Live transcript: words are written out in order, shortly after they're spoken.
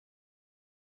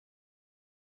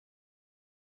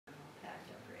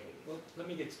let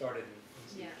me get started and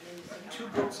see. Yeah, and then see Two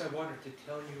how books I wanted to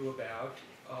tell you about,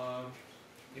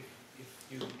 if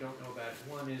you don't know about it.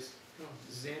 One is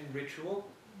Zen Ritual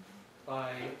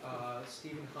by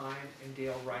Stephen Hine and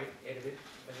Dale Wright, edited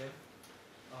by them.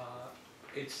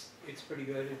 It's pretty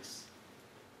good. It's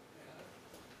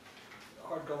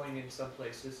hard going in some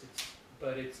places,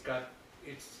 but it's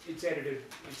edited.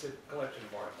 It's a collection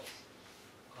of articles.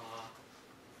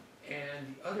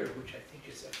 And the other, which I think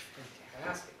is a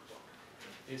fantastic book,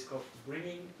 is called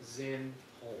Bringing Zen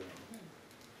Home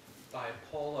by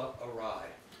Paula Arai.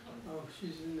 Oh,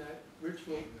 she's in that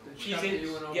ritual that She's chapter in-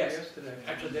 you went over yes. yesterday.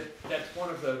 Actually, that's one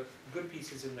of the good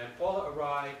pieces in that. Paula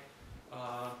Arai,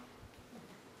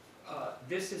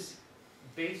 this is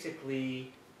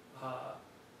basically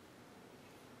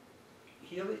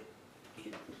healing.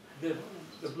 The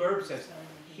blurb says,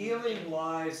 healing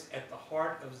lies at the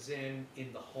heart of Zen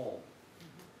in the home.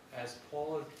 As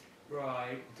Paula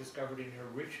Arai discovered in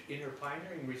her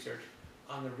pioneering research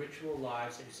on the ritual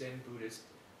lives of Zen Buddhist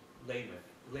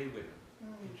laywomen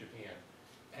in Japan.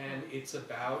 And it's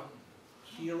about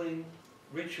healing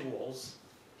rituals,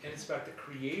 and it's about the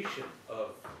creation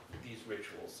of these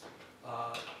rituals.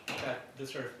 That the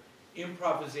sort of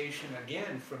improvisation,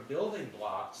 again, from building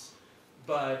blocks,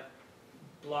 but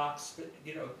blocks that,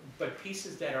 but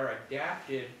pieces that are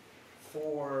adapted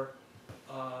for,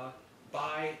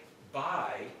 by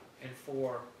and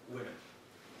for women.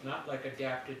 Not like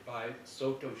adapted by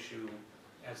Sotoshu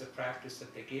as a practice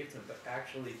that they gave them, but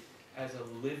actually as a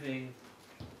living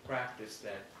practice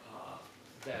that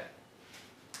that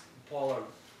Paula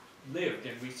lived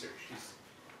and researched. She's,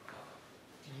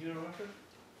 do you know her?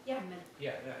 Yeah.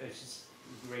 Yeah, no, it's just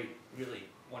a great, really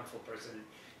wonderful person.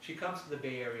 She comes to the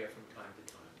Bay Area from time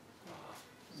to time,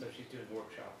 so she's doing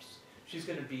workshops. She's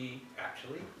going to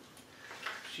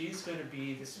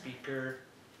be the speaker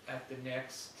at the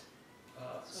next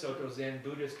Soto Zen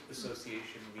Buddhist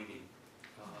Association meeting,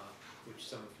 which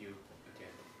some of you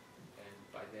attended,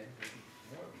 and by then maybe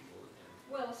more of you will attend.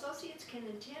 Well, associates can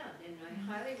attend, and I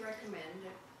highly recommend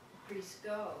that priests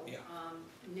go. Yeah.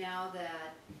 Now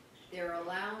that they're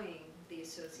allowing the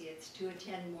associates to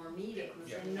attend more meetings,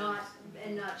 Yeah.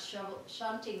 and not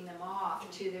shunting them off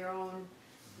to their own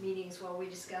meetings while we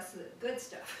discuss the good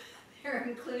stuff. They're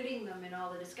including them in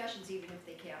all the discussions, even if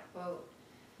they can't vote.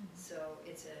 So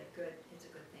it's a good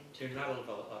thing to There are not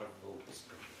a lot of votes.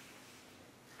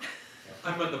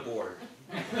 I'm on the board.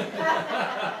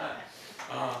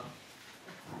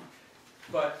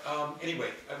 But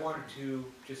anyway, I wanted to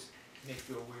just make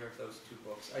you aware of those two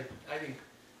books. I think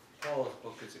Paula's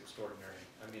book is extraordinary.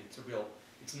 I mean,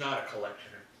 it's not a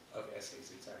collection of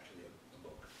essays, it's actually a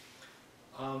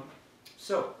book.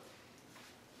 So,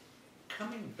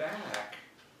 coming back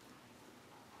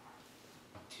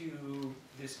to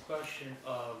this question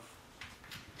of,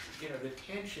 the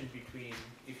tension between,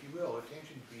 if you will, the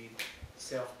tension between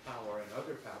self-power and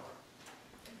other power.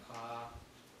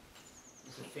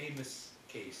 There's a famous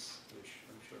case, which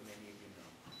I'm sure many of you know.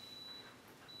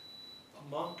 A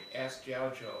monk asked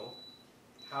Jiaozhou,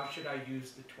 how should I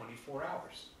use the 24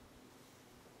 hours?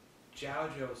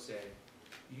 Jiaozhou said,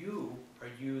 you are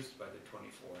used by the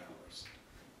 24 hours.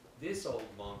 This old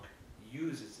monk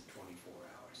uses the 24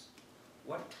 hours.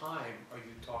 What time are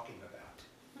you talking about?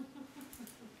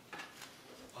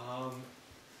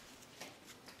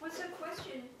 What's the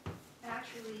question,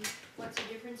 actually, what's the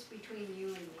difference between you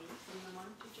and me from the monk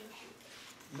to Joshu?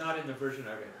 Not in the version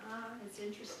I read. It's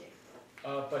interesting.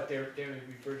 But there may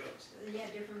be versions. Yeah,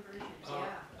 different versions, I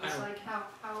It's don't- like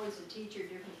how is a teacher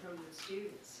different from the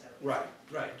students, so. Right,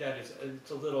 that is,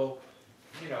 it's a little,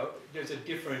 there's a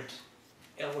different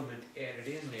element added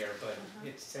in there, but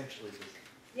it's essentially the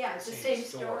Yeah, it's the same same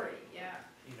story. story, yeah.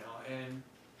 And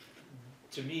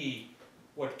to me,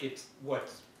 what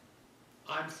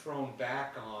I'm thrown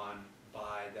back on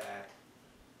by that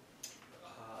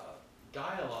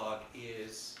dialogue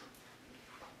is,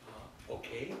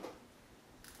 okay,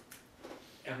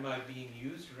 am I being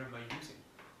used or am I using?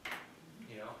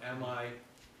 Am I,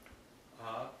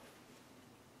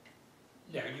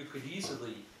 now you could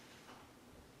easily,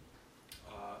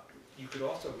 you could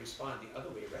also respond the other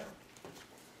way around,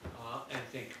 and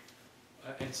think,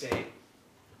 and say,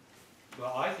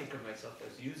 well, I think of myself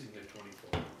as using the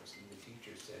 24 hours, and the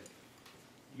teacher said,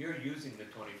 you're using the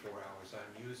 24 hours,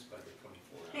 I'm used by the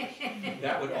 24 hours.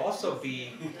 That would also be,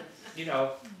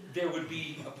 there would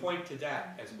be a point to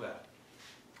that as well.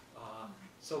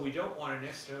 So we don't want to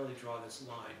necessarily draw this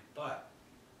line, but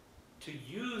to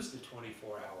use the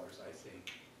 24 hours, I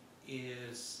think,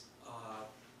 is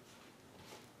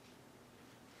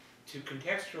to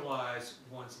contextualize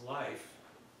one's life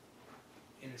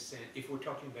in a sense, if we're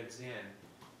talking about Zen,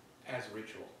 as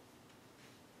ritual.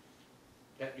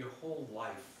 That your whole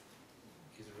life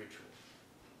is a ritual.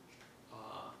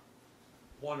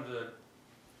 One of the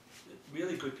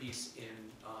really good piece in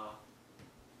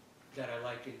that I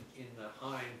like in the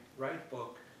Hein Wright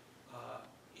book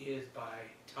is by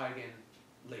Taigen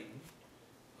Leighton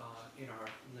in our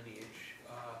lineage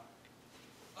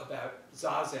about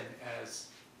Zazen as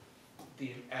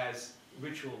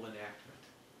ritual enactment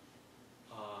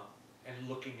and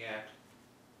looking at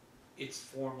its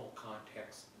formal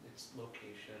context, its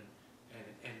location,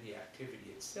 and the activity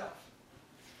itself.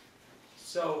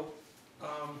 So,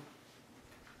 I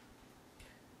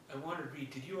want to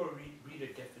read, did you already read a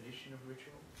definition of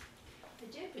ritual? I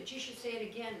did, but you should say it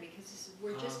again, because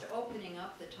we're just opening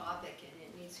up the topic and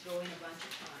it needs to go in a bunch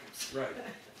of times. Right.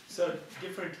 So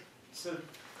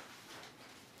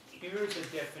here's a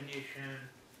definition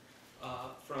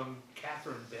from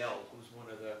Catherine Bell, who's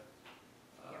one of the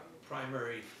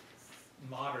primary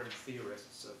modern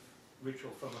theorists of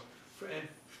ritual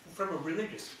from a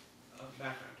religious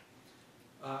background.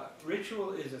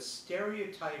 Ritual is a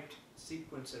stereotyped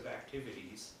sequence of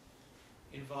activities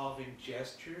involving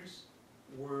gestures,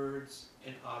 words,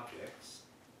 and objects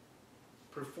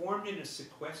performed in a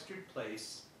sequestered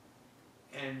place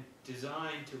and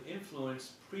designed to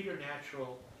influence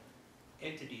preternatural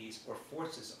entities or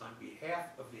forces on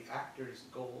behalf of the actor's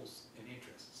goals and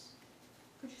interests.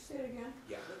 Could you say it again?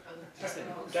 Yeah.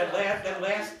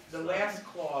 The last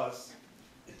clause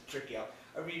is tricky.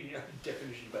 I'll read the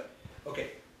definition, but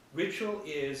okay. Ritual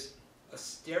is a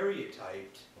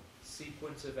stereotyped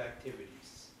sequence of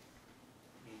activities.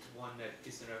 It means one that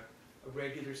isn't a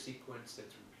regular sequence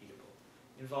that's repeatable,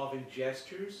 involving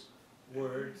gestures,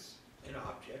 words, and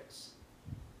objects,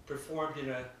 performed in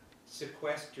a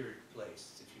sequestered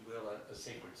place, if you will, a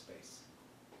sacred space.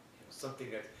 You know, something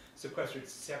that's sequestered,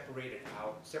 separated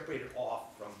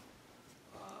off from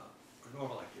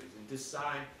normal activities,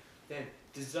 and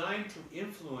designed to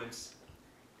influence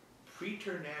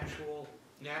preternatural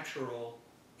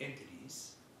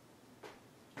entities.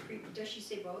 Does she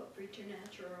say both,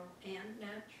 preternatural and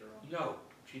natural? No,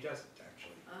 she doesn't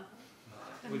actually,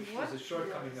 which was a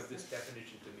shortcoming of this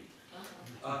definition to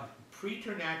me.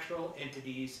 Preternatural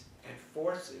entities and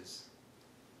forces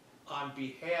on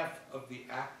behalf of the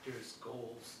actor's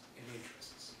goals and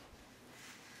interests.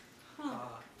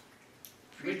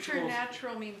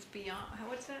 Preternatural means beyond.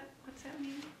 What's that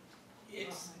mean?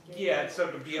 It's it's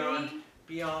sort of beyond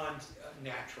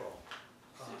natural.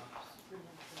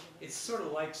 It's sort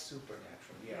of like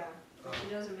supernatural, yeah. But she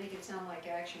doesn't make it sound like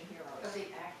action heroes. Are the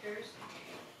actors?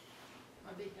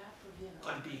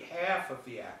 On behalf of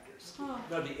the actors. Huh.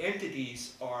 No, the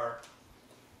entities are,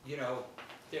 they're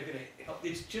going to help.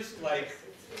 It's just like,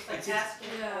 It's it's- asking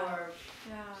Yeah. for,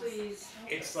 Yeah. please.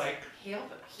 it's like,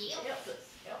 Help us,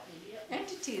 help me.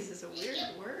 Entities is a weird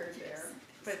word there,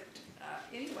 but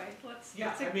anyway, let's.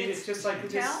 it's just like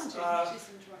this. challenging.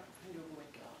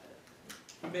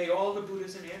 May all the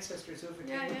Buddhas and ancestors who have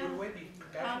Yeah, taken the yeah. Buddha way be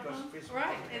compassionate to us, free from Right,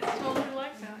 harm. it's totally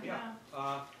like that.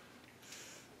 Yeah.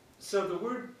 So the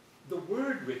word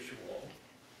ritual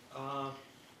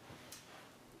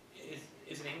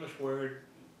is an English word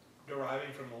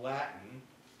deriving from the Latin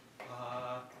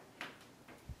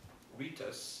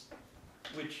ritus,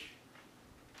 which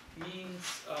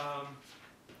means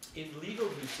in legal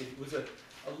usage it was a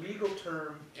legal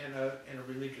term and a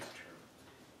religious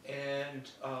term,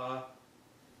 and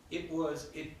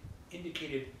it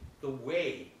indicated the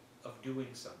way of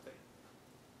doing something.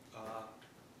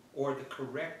 Or the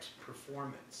correct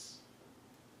performance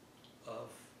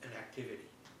of an activity,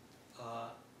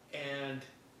 and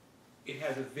it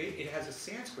has a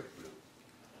Sanskrit root.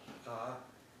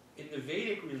 In the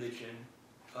Vedic religion,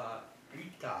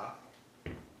 rita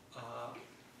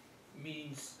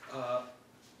means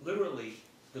literally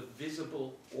the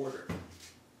visible order,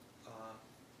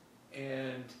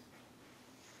 and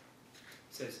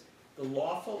it says the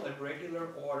lawful and regular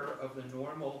order of the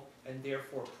normal and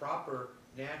therefore proper,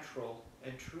 natural,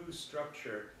 and true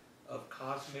structure of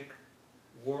cosmic,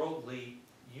 worldly,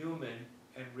 human,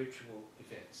 and ritual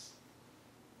events.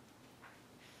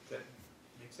 Does that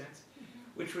make sense? Mm-hmm.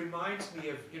 Which reminds me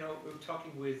of, we were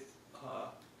talking with a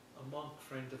monk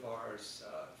friend of ours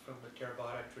from the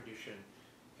Theravada tradition,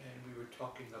 and we were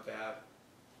talking about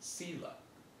sila,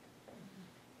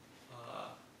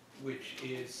 which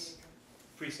is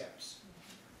precepts.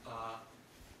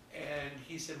 And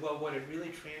he said, well, what it really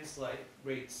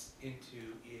translates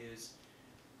into is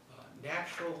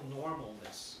natural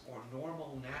normalness or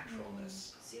normal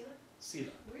naturalness.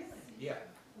 Sila. Really? Yeah.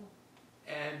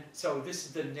 And so this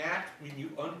is when you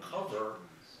uncover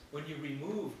when you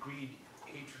remove greed,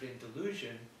 hatred, and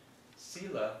delusion,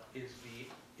 sila is the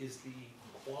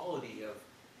quality of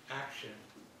action,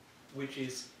 which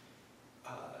is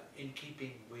in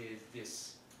keeping with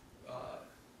this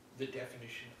the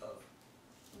definition of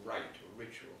rite or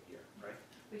ritual here, right?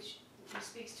 Which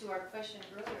speaks to our question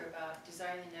earlier about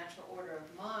desiring the natural order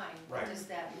of mind. What Right. does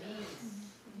that mean?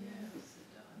 Yes,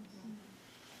 it does.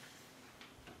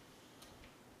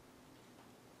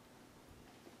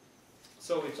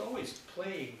 So it's always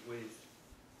playing with,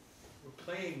 we're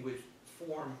playing with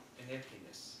form and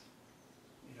emptiness,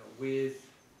 you know, with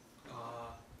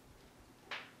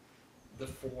the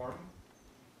form,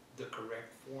 the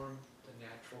correct form, the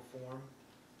natural form,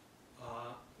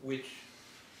 which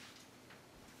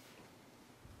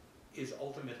is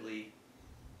ultimately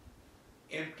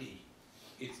empty.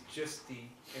 It's just the,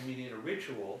 I mean, in a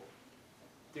ritual,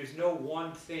 there's no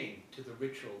one thing to the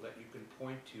ritual that you can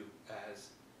point to as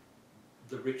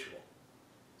the ritual.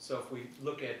 So if we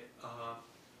look at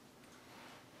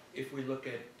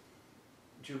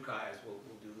jukai, as we'll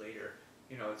do later,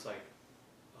 you know, it's like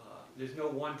there's no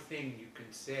one thing you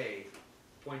can say,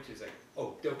 point to, is like,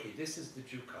 oh, okay, this is the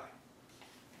jukai.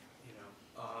 You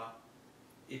know,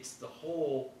 it's the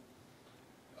whole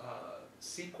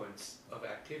sequence of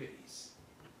activities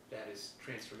that is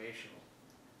transformational.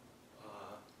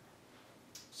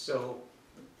 So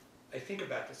I think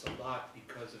about this a lot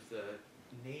because of the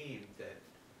name that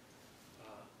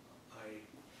I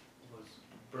was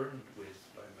burdened with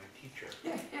by my teacher.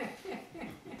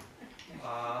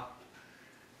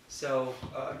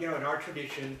 You know, in our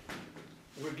tradition,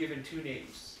 we're given two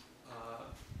names.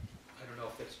 I don't know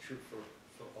if that's true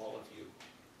for all of you.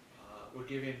 We're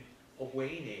given a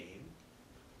way name,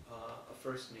 a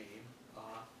first name,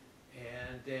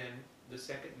 and then the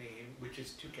second name, which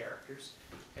is two characters,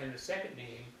 and the second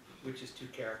name, which is two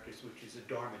characters, which is a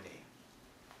dharma name.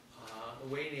 A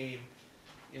way name,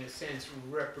 in a sense,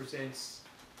 represents,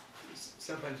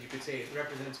 sometimes you could say it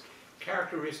represents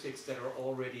characteristics that are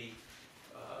already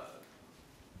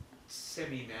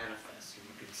semi-manifest, or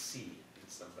you can see in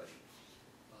somebody.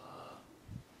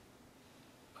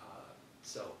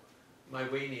 So my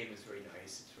way name is very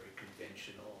nice, it's very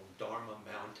conventional, Dharma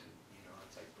Mountain, you know,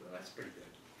 it's like, well, that's pretty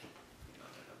good. You know,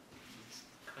 it's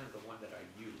kind of the one that I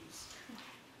use.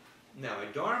 Now, a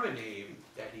Dharma name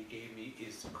that he gave me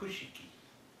is Kushiki.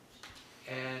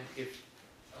 And if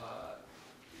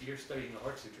you're studying the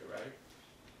Heart Sutra, right?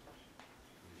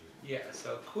 Yeah,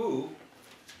 so Ku,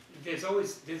 there's all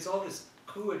this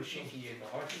Ku and Shiki in the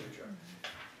Heart Sutra.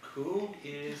 Ku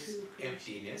is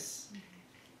emptiness,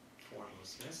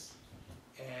 formlessness,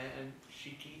 and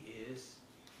Shiki is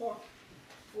form.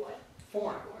 What?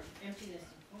 Form. Emptiness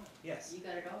and form. Yes. You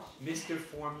got it all. Mr.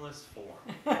 Formless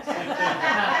Form.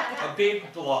 A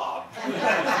big blob.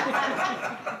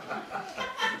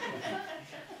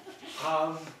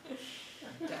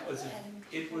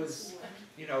 It was,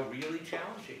 you know, really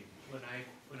challenging when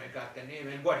I got the name.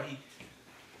 And what he,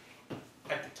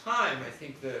 at the time, I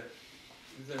think the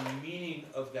meaning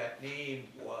of that name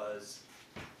was,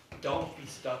 don't be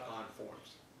stuck on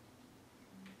forms.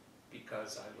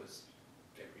 Because I was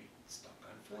very stuck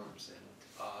on forms,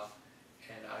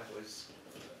 and I was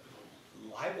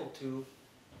liable to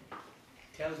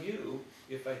tell you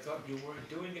if I thought you weren't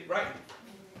doing it right,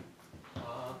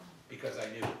 because I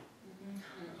knew,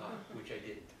 which I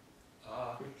didn't.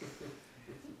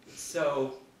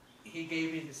 So he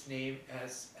gave me this name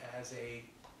as a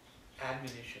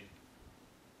admonition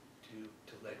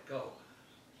to let go.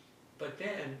 But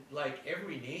then, like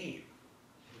every name,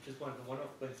 which is one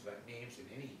of the things about names in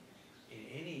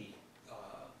any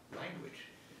language,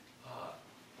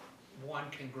 one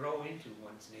can grow into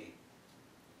one's name.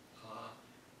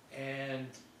 And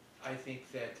I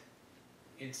think that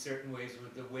in certain ways,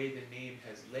 with the way the name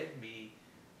has led me,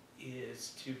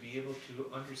 is to be able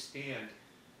to understand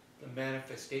the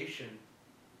manifestation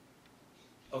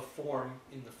of form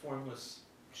in the formless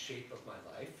shape of my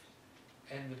life,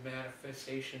 and the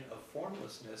manifestation of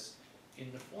formlessness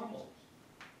in the formal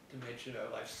dimension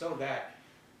of life, so that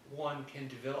one can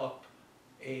develop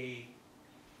a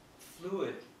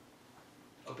fluid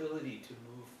ability to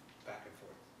move back and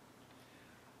forth.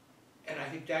 And I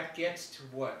think that gets to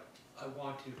what I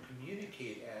want to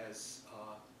communicate as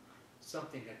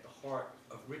something at the heart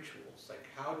of rituals. Like,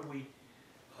 how do we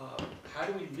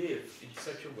live in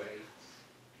such a way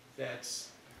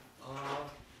that's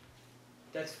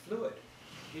fluid,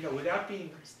 you know, without being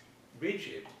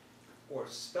rigid or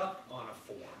stuck on a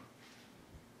form,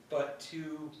 but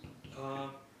to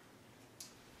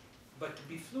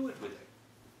be fluid with it.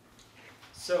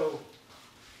 So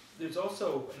there's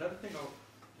also another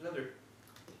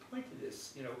point to this.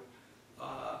 this,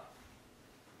 I'm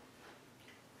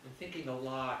thinking a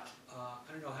lot,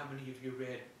 I don't know how many of you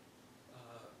read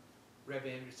Reb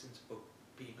Anderson's book,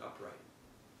 Being Upright,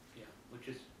 yeah, which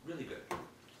is really good.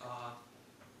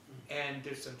 And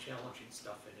there's some challenging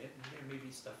stuff in it, and there may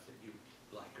be stuff that you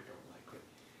like or don't like. But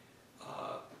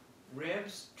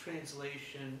Reb's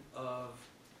translation of,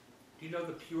 do you know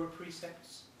the pure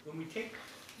precepts? When we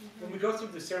go through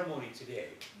the ceremony today,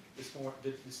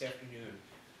 this afternoon,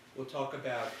 we'll talk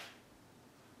about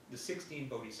the 16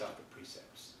 Bodhisattva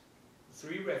precepts, the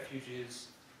 3 refuges,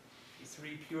 the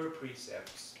 3 pure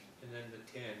precepts, and then the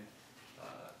 10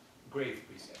 grave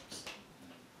precepts.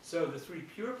 So the 3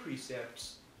 pure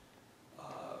precepts,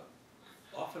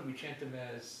 often we chant them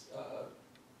as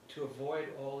to avoid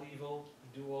all evil,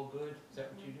 do all good. Is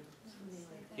that what you do?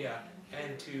 Yeah,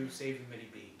 and to save the many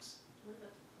beings. That's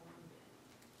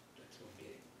what I'm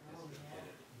getting.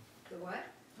 The what?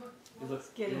 You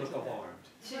look alarmed.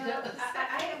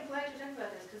 I am glad you're talking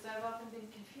about this, because I've often been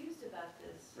confused about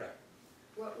this. Right.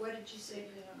 What did you say?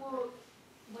 Well,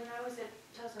 when I was at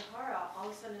Tasahara, all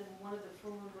of a sudden in one of the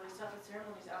full moon bodhisattva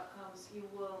ceremonies outcomes, you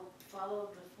will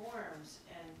follow the forms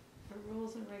and. The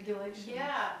rules and regulations.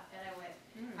 Yeah, and I went,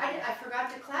 I forgot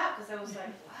to clap, because I was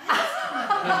like, what?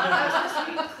 I was supposed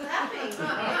to be clapping.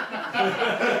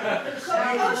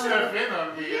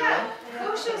 Yeah,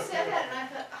 Kosho said that, and I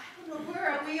thought, I don't know where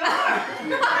we are.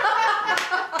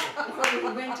 Well, you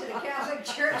went to the Catholic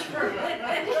Church for a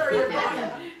minute, or you're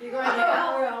going to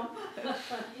hell realm.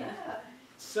 Yeah.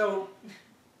 So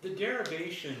the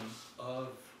derivation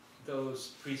of those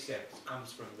precepts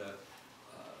comes from the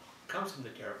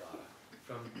Theravada,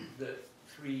 from the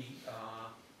 3.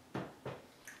 I'm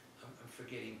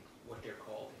forgetting what they're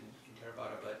called in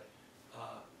Theravada, but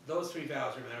those 3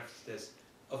 vows are manifested as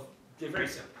they're very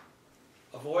simple: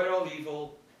 avoid all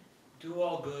evil, do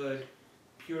all good,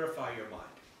 purify your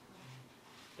mind.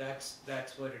 That's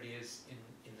what it is in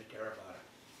the Theravada.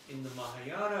 In the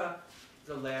Mahayana,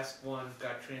 the last one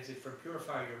got translated from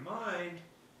purify your mind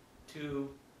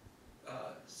to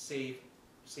save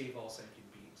all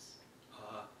sentient beings,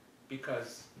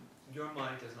 because your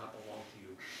mind does not belong to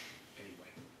you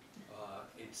anyway.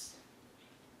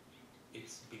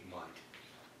 It's big mind.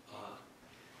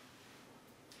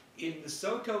 In the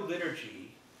Soto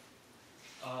liturgy,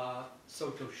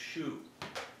 Soto Shu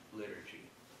liturgy,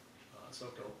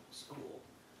 Soto school,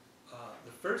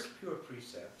 the first pure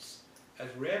precepts, as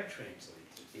Reb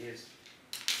translates it, is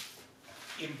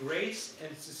embrace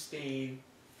and sustain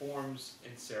forms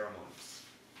and ceremonies.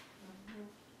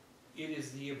 It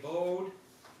is the abode,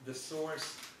 the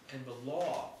source, and the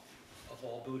law of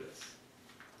all Buddhas.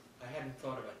 I hadn't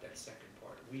thought about that second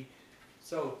part.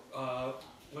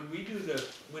 When we do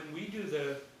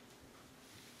the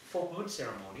full moon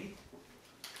ceremony,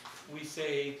 we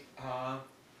say, I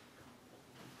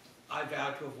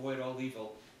vow to avoid all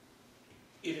evil.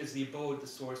 It is the abode, the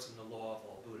source, and the law of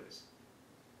all Buddhas.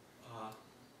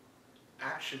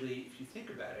 Actually, if you think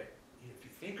about it, if you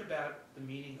think about the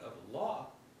meaning of law,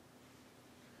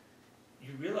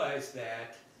 you realize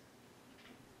that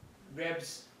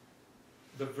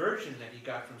the version that he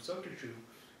got from Sotochu,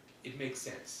 it makes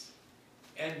sense.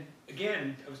 And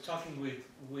again, I was talking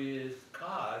with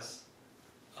Kaz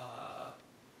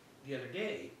the other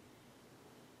day,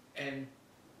 and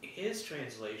his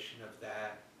translation of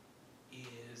that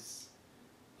is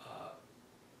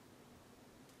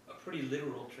a pretty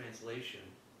literal translation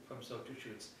from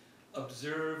Sotochu. It's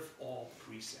observe all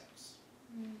precepts.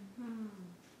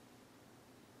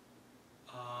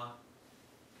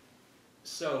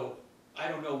 So I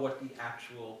don't know what the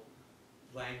actual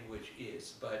language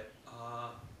is, but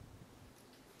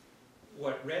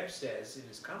what Reb says in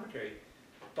his commentary,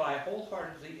 by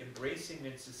wholeheartedly embracing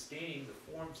and sustaining the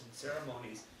forms and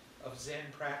ceremonies of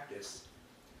Zen practice,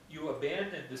 you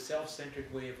abandon the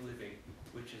self-centered way of living,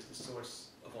 which is the source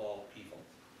of all evil.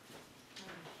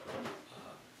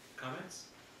 Comments?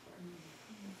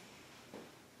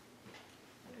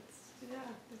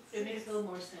 It makes a little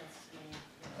more sense to me.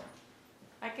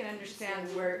 I can understand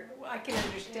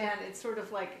it's sort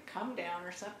of like a come down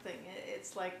or something.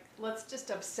 It's like, let's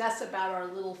just obsess about our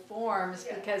little forms,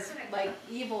 Yeah. because like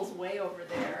evil's way over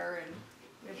there and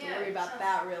we have to worry about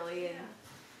that really, and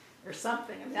or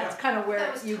something. And that's kind of where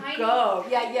That was you tiny go.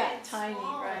 Yeah, and tiny,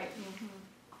 small. right.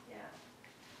 Yeah.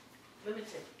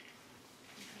 Limited.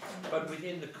 But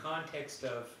within the context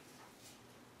of,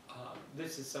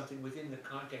 this is something within the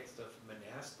context of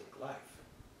monastic life.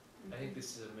 I think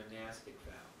this is a monastic vow.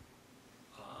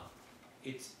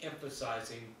 It's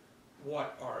emphasizing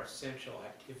what our essential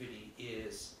activity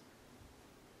is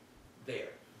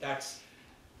there.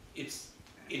 It's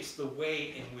it's the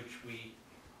way in which we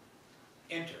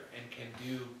enter and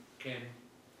can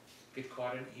get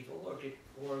caught in evil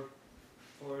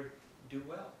or do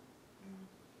well.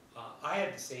 I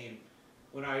had the same,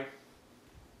 when I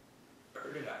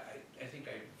heard it, I think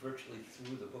I virtually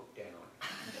threw the book down,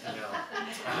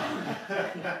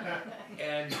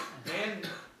 and then,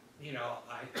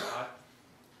 I thought,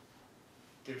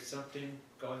 there's something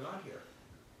going on here.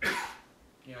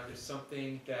 There's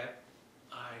something that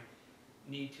I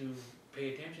need to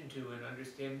pay attention to and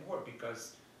understand more,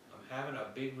 because I'm having a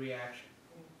big reaction.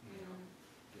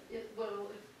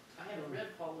 I haven't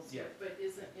read Paula's Yeah. book, but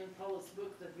isn't in Paula's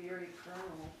book the very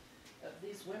kernel of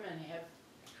these women have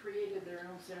created their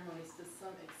own ceremonies to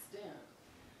some extent,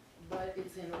 but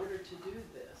it's in order to do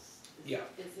this. Yeah.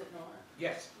 Is it not?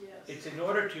 Yes, Yes. it's in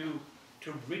order to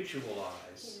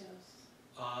ritualize. Yes.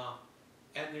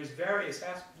 And there's various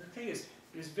the thing is,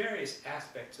 there's various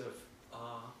aspects of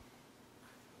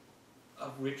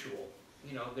ritual.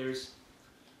 There's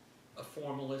a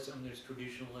formalism, there's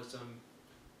traditionalism,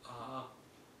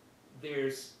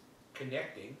 there's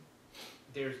connecting,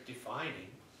 there's defining.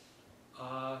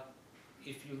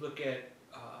 If you look at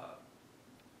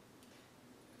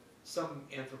some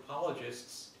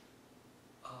anthropologists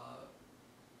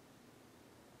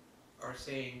are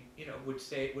saying,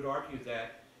 would argue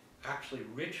that actually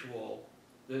ritual,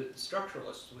 the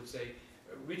structuralists would say,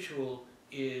 ritual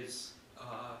is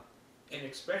an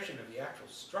expression of the actual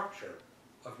structure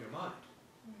of your mind.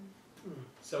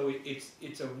 So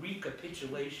it's a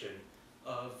recapitulation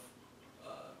of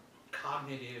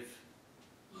cognitive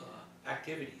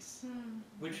activities,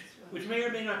 which may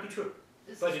or may not be true.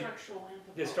 This But structural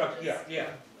The anthropologist.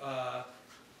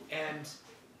 and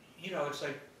it's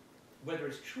like, whether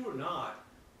it's true or not,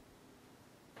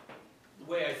 the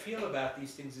way I feel about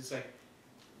these things is like,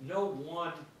 no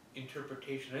one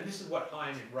interpretation, and this is what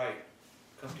Hein and Wright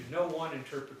come to, no one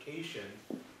interpretation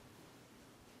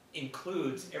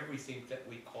includes everything that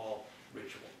we call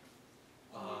ritual.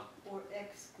 Or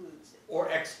excludes it. Or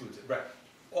excludes it, right.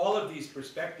 All of these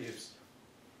perspectives,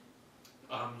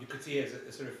 you could see as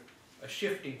a sort of a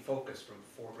shifting focus from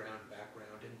foreground to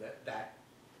background, and that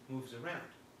moves around.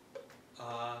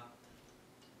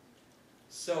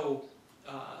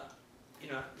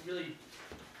 Really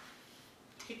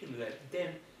taken to that,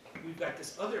 then we've got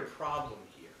this other problem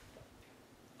here.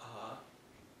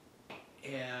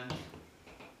 And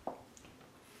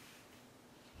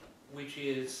which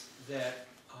is that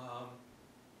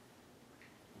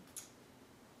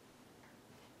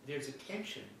there's a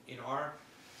tension in our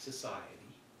society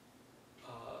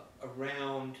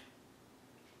around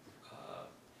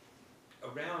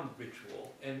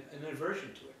ritual and an aversion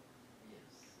to it. Yes.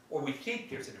 Or we think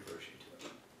there's an aversion to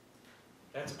it.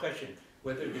 That's a question,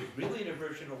 whether there's really an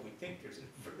aversion or we think there's an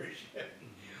aversion.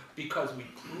 Because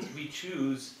we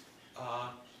choose,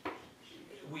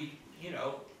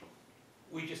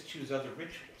 we just choose other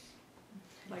rituals.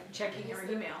 Like checking your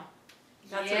email.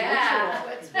 That's Yeah. a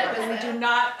ritual that we do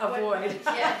not avoid.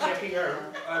 Yeah. Checking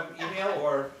our email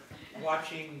or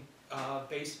watching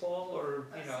baseball or,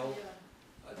 I see,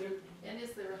 there- And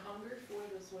is there a hunger for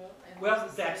it as well? And well,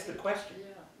 is that's the it- question.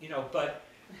 Yeah. But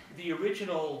the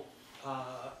original,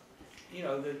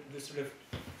 the sort of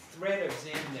thread of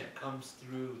Zen that comes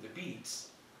through the beats,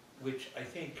 which I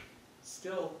think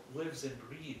still lives and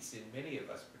breathes in many of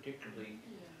us, particularly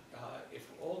if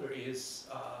we're older, is,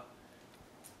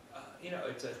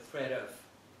 it's a thread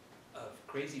of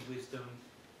crazy wisdom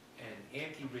and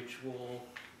anti-ritual,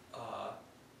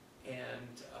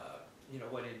 and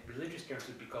what in religious terms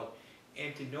would be called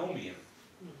antinomian,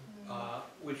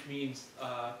 which means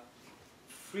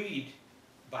freed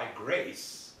by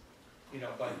grace,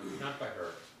 not by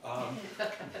her.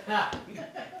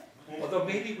 Although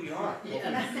maybe we are.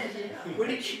 Where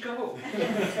did she go?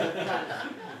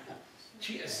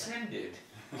 She ascended.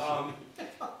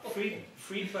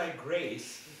 Freed by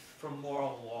grace from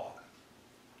moral law,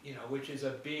 which is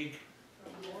a big,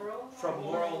 from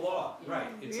moral law, right?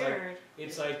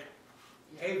 It's like,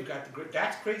 hey, we've got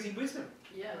that's crazy wisdom.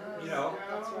 Yeah.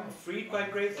 That's right. Freed by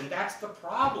grace, and that's the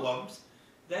problems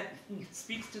that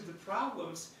speaks to the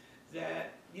problems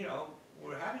that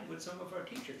we're having with some of our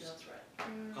teachers. That's right.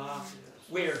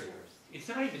 Where it's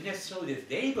not even necessarily that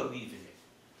they believe in it,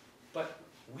 but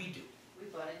we do. We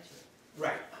bought into it.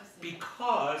 Right,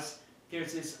 because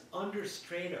there's this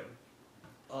understratum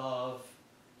of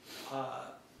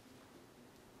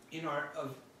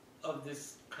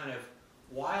this kind of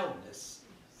wildness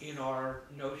in our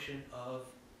notion of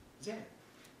Zen.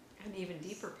 And even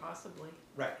deeper, possibly.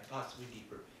 Right, possibly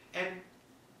deeper. And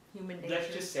Human nature.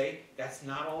 let's just say that's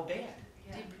not all bad.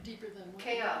 Yeah. Deeper than what?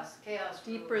 Chaos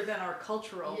Deeper rules. than our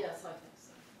cultural. Yes, I think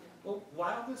so, yeah. Well,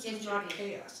 wildness is not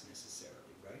Intervene. chaos necessarily,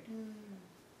 right?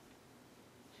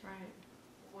 Right.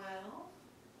 Well,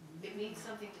 it means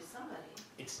something to somebody.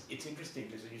 It's interesting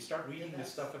because when you start reading the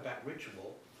that's- stuff about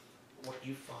ritual, what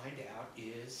you find out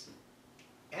is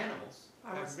animals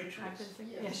I've have been rituals.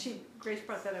 thinking, Yes. Grace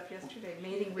brought that up yesterday,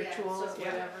 mating Yeah, rituals, so-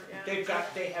 Yeah. whatever,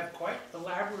 They have quite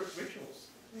elaborate rituals.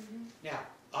 Now,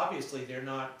 obviously, they're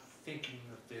not thinking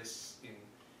of this in,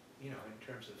 in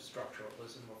terms of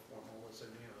structuralism or formalism,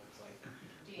 it's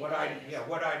like,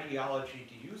 what ideology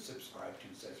do you subscribe to,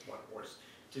 says one horse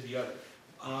to the other.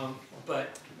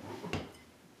 But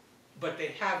they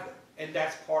have them, and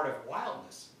that's part of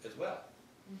wildness as well.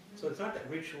 So it's not that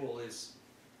ritual is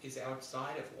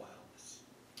outside of wildness.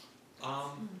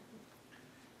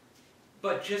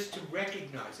 But just to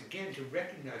recognize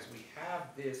we have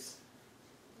this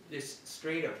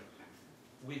stratum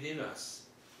within us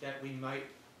that we might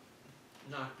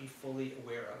not be fully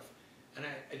aware of. And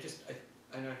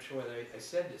I'm not sure whether I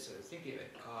said this or I was thinking of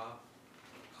it.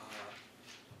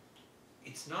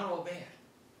 It's not all bad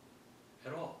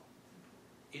at all.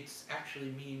 It actually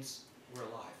means we're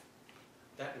alive.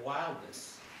 That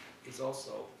wildness is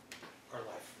also our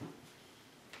life.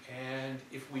 And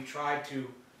if we try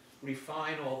to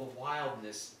refine all the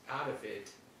wildness out of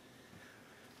it,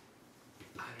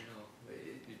 I don't know,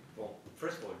 well,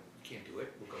 first of all, you can't do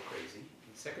it, we'll go crazy.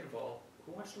 And second of all,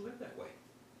 who wants to live that way?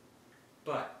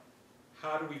 But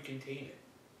how do we contain it?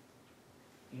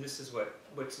 And this is what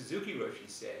Suzuki Roshi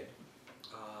said,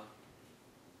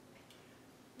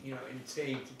 in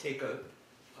saying to take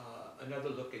another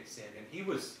look at Zen. And he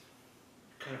was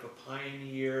kind of a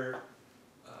pioneer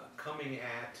coming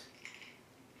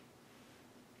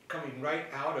right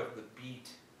out of the beat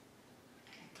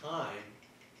time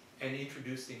and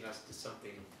introducing us to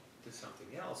something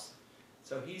else.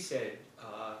 So he said,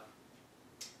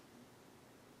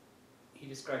 he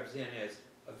describes Zen as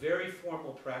a very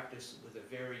formal practice with a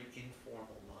very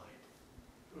informal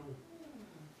mind.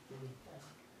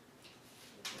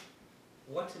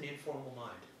 What's an informal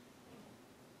mind?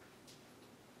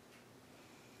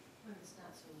 When it's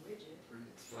not so rigid.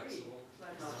 It's flexible.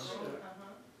 Flexible,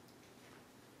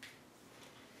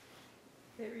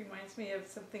 It reminds me of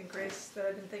something that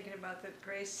I've been thinking about, that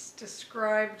Grace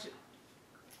described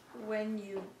when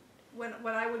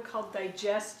what I would call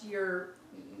digest your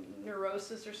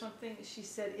neurosis or something. She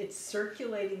said it's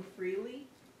circulating freely.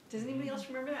 Does anybody else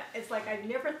remember that? It's like I've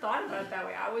never thought about it that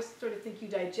way. I always sort of think you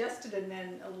digest it and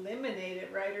then eliminate it,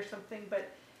 right, or something, but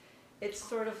it's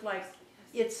sort of like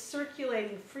it's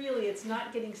circulating freely. It's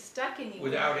not getting stuck anywhere.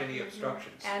 Without any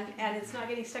obstructions. And it's not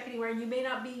getting stuck anywhere, and you may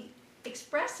not be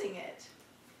expressing it.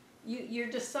 You're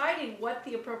deciding what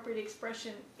the appropriate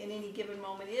expression in any given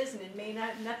moment is, and it may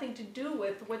not nothing to do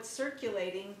with what's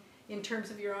circulating in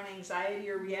terms of your own anxiety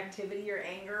or reactivity or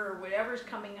anger or whatever's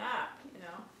coming up,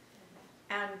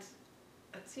 And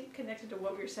it seemed connected to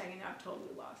what we were saying, and I'm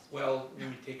totally lost. Well, let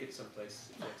me take it someplace,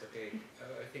 if that's okay.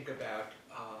 I think about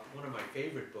one of my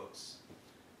favorite books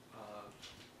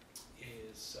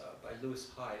is by Lewis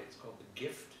Hyde. It's called The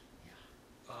Gift.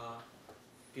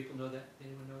 People know that?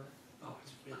 Anyone know that? Oh,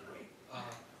 it's really great.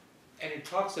 And he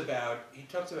talks about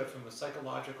from a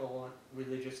psychological,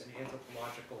 religious, and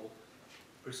anthropological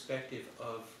perspective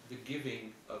of the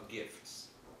giving of gifts,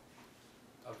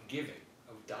 of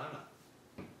dana.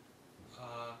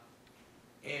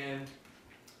 And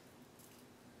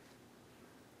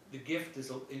the gift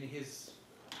is, in his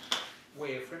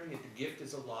way of framing it, the gift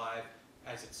is alive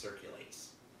as it circulates.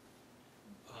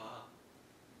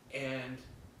 And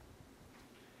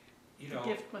The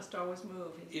gift must always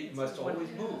move. it must always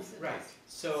move, Yes, it right. does.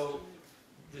 So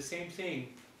the same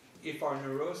thing, if our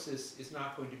neurosis is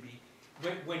not going to be,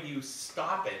 when you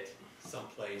stop it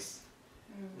someplace,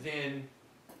 then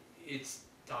it's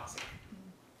toxic.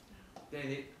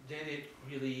 Then it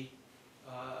really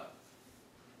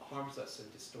harms us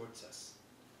and distorts us.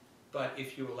 But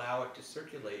if you allow it to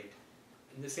circulate,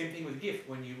 and the same thing with gift,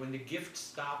 when the gift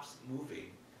stops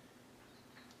moving,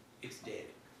 it's dead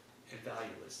and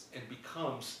valueless and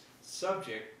becomes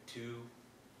subject to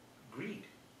greed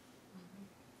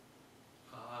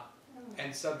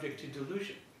and subject to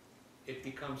delusion. It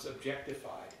becomes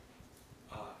objectified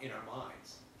in our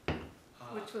minds.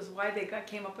 Which was why they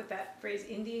came up with that phrase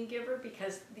Indian giver,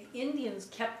 because the Indians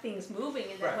kept things moving,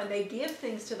 and then Right. when they give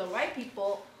things to the white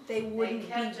people, they wouldn't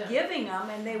kept be them. giving them,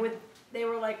 and they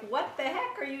were like, what the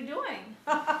heck are you doing?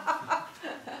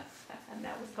 And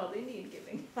that was called Indian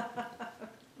giving.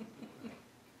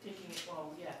 Taking it,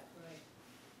 well, yeah, right.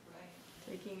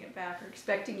 Taking it back or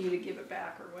expecting you to give it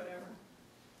back or whatever.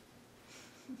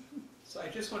 So I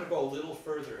just want to go a little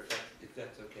further, if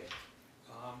that's okay.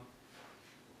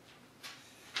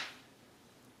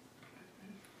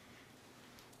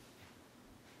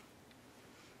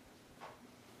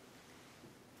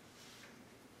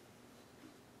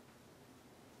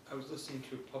 I was listening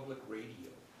to public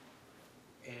radio,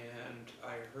 and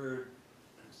I heard,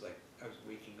 it's like I was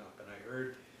waking up, and I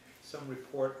heard some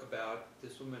report about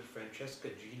this woman, Francesca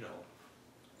Gino,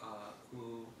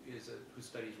 who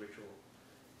studies ritual,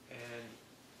 and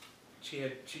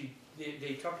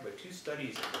they talked about two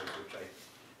studies of hers, which I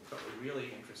thought were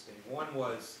really interesting. One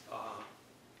was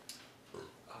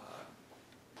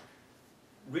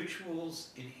rituals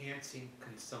enhancing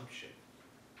consumption.